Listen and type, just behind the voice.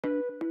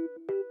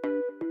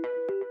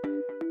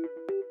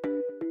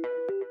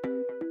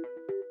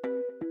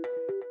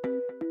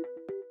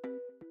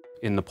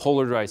In the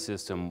PolarDry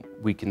system,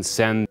 we can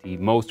send the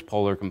most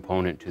polar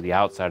component to the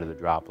outside of the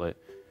droplet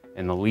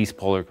and the least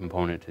polar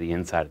component to the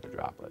inside of the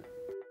droplet.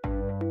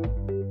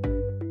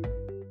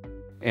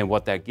 And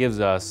what that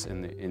gives us,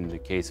 in the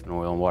case of an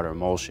oil and water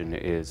emulsion,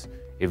 is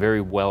a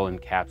very well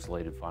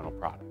encapsulated final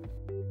product.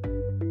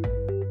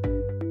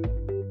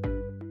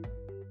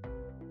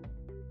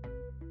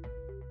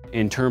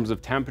 In terms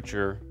of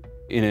temperature,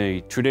 in a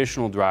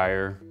traditional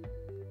dryer,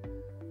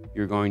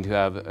 you're going to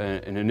have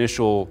an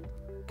initial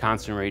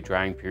constant rate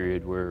drying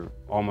period where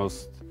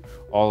almost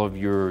all of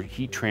your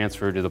heat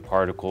transfer to the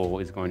particle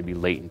is going to be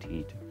latent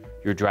heat.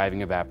 You're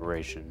driving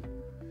evaporation.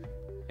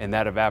 And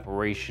that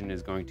evaporation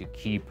is going to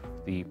keep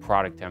the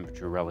product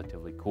temperature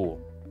relatively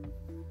cool.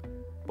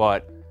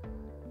 But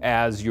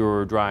as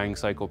your drying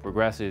cycle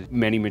progresses,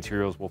 many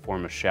materials will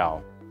form a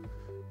shell.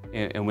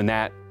 And when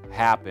that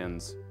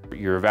happens,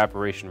 your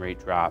evaporation rate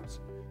drops.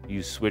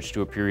 You switch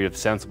to a period of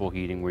sensible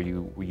heating where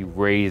you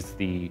raise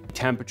the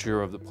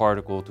temperature of the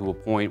particle to a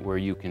point where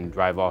you can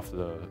drive off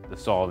the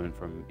solvent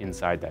from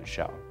inside that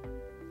shell.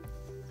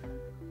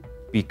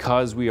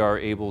 Because we are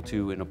able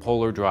to, in a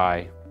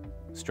PolarDry,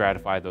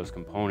 stratify those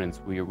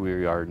components, we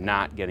are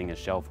not getting a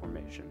shell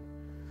formation.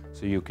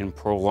 So you can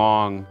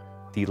prolong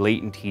the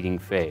latent heating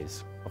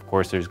phase. Of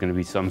course, there's going to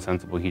be some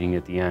sensible heating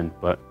at the end,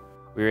 but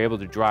we are able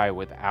to dry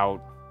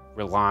without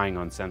relying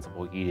on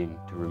sensible heating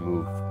to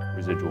remove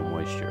residual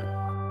moisture.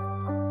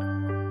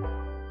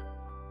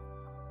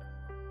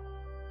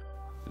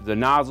 The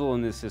nozzle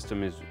in this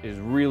system is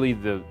really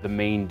the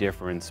main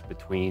difference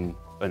between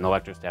an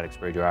electrostatic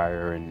spray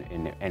dryer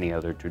and any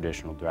other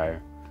traditional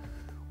dryer.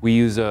 We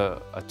use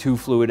a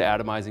two-fluid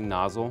atomizing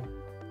nozzle.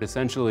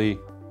 Essentially,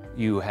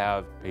 you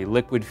have a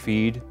liquid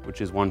feed,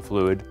 which is one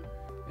fluid,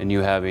 and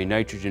you have a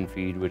nitrogen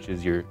feed, which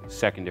is your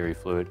secondary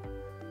fluid.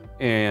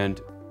 And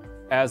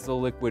as the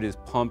liquid is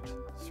pumped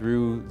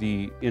through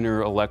the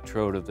inner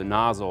electrode of the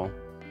nozzle,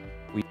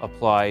 we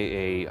apply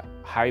a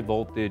high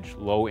voltage,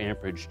 low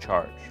amperage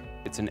charge.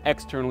 It's an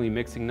externally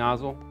mixing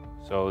nozzle,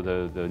 so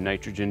the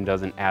nitrogen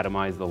doesn't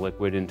atomize the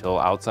liquid until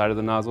outside of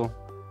the nozzle.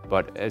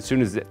 But as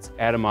soon as it's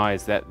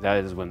atomized, that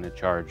is when the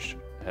charge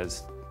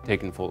has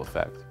taken full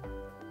effect.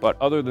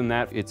 But other than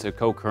that, it's a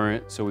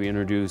co-current, so we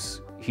introduce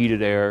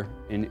heated air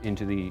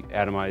into the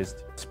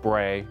atomized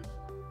spray.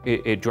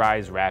 It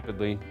dries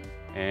rapidly,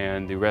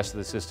 and the rest of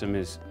the system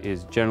is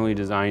generally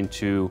designed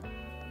to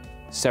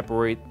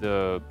separate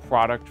the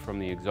product from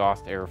the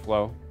exhaust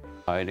airflow.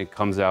 And it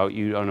comes out,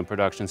 on a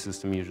production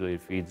system, usually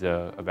it feeds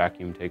a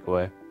vacuum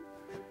takeaway.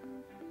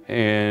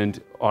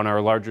 And on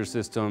our larger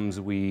systems,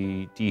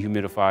 we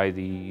dehumidify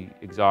the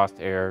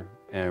exhaust air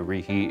and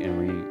reheat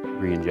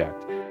and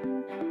re-inject.